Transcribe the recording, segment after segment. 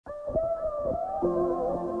You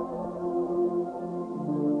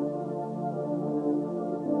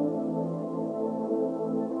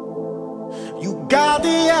got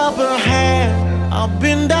the upper hand, I've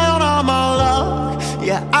been down on my luck.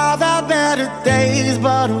 Yeah, I've had better days,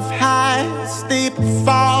 but I've had steeper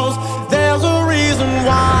falls. There's a reason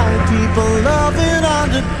why people love an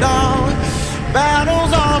underdog.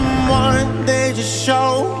 Battles aren't won, they just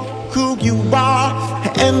show who you are.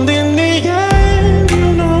 And in the end,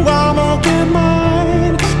 you know I'm gonna get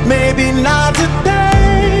mine. Maybe not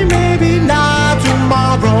today, maybe not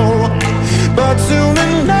tomorrow, but soon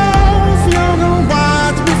enough you're gonna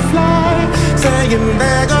watch me fly, saying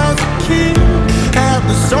there goes the king, have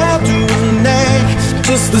the sword to his neck.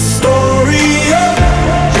 Just the story of,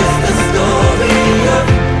 just the story of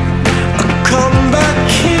a comeback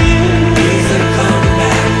king. He's a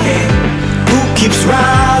comeback king who keeps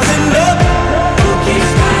rising up, who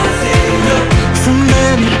keeps rising up from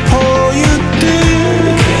any hole you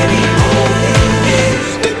dig, any hole you dig.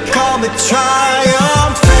 They call me triumphant.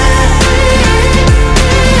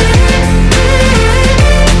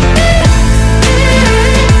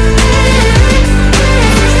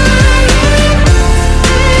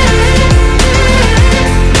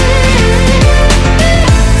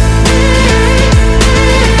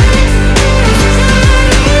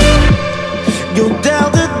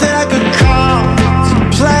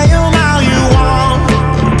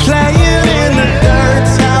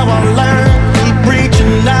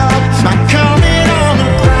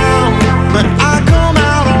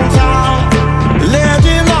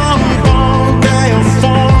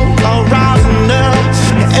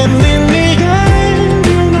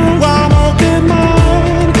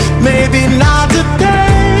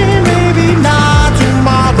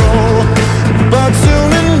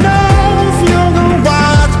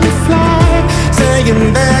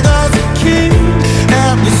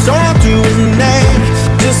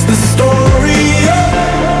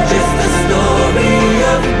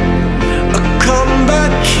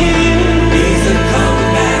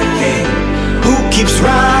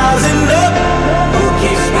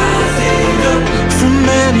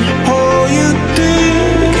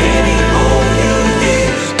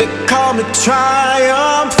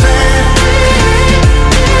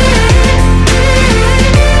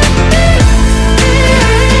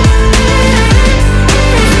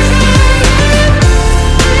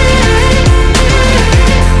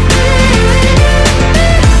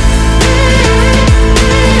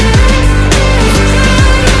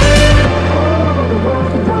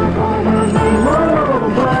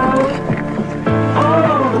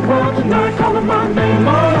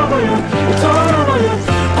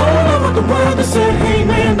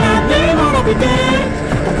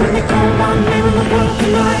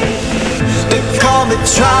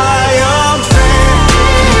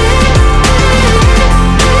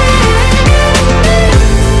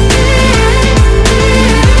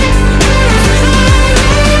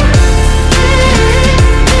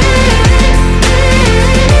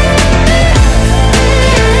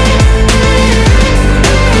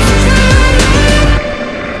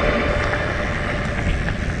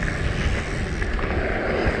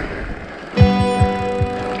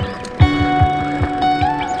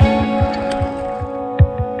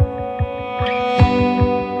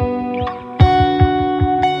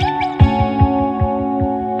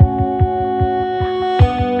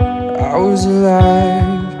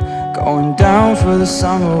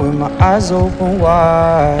 Eyes open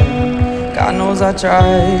wide, God knows I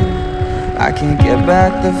tried. I can't get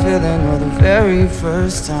back the feeling of the very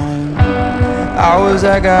first time. I was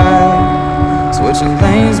that guy, switching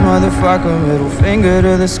lanes, motherfucker, middle finger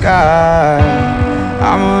to the sky.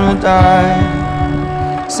 I'm gonna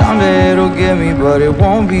die, someday it'll get me, but it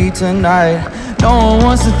won't be tonight. No one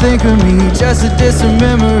wants to think of me, just a distant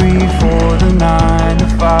memory for the 9 to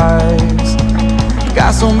 5s.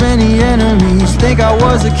 Got so many enemies, think I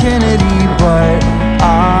was a Kennedy, but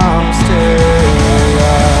I'm still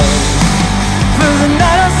alive. For the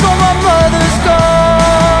night I saw my mother's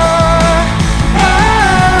scar,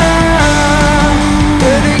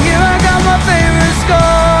 for the year I got my favorite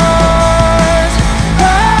scars.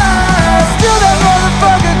 Still that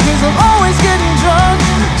motherfucker, cause I'm always getting drunk.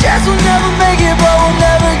 Chance will never make it, but we'll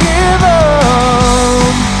never give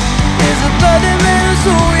up. It's the blood that made us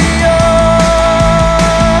who we are.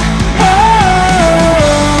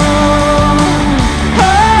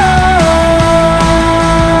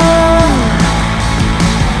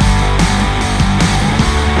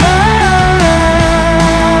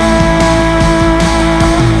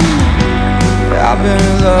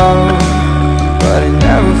 But it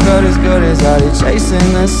never felt as good as I did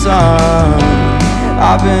chasing the sun.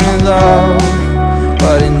 I've been in love,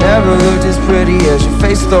 but it never looked as pretty as your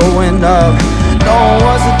face throwing up. No one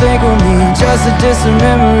wants to think of me, just a distant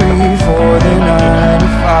memory for the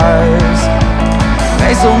 95s.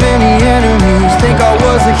 Made so many enemies, think I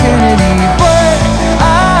was a Kennedy, but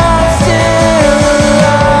I'm still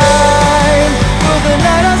alive. For the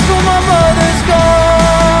night I stole my mother's car.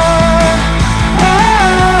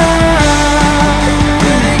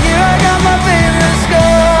 For the year I got my favorite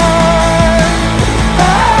scar.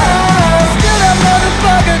 Still that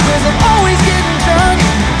motherfucker, cause I'm always getting drunk.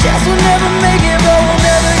 Guess we'll never make it, but we'll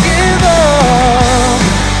never give up.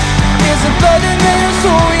 It's the blood that made us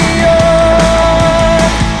who we are.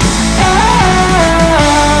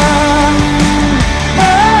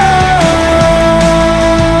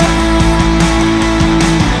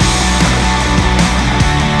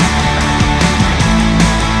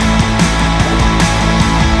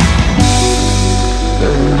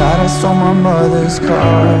 I stole my mother's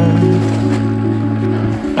car.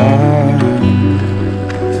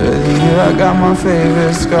 For the year I got my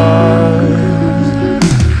favorite scars.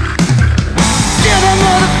 Still that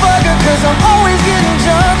motherfucker, cause I'm always getting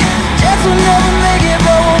drunk. Guess we'll never make it,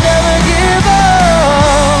 but we'll never give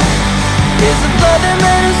up. It's the blood that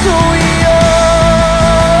made us who we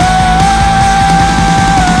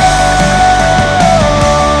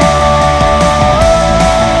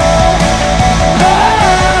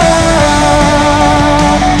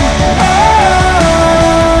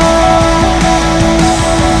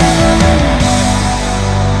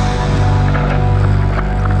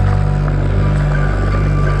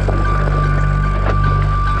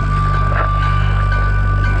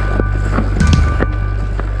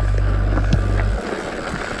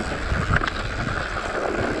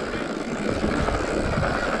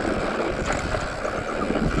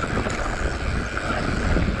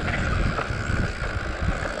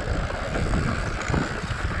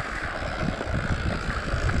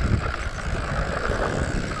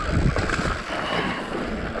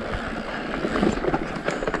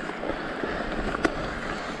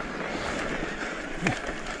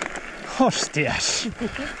Hostias.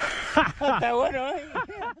 Está bueno, ¿eh?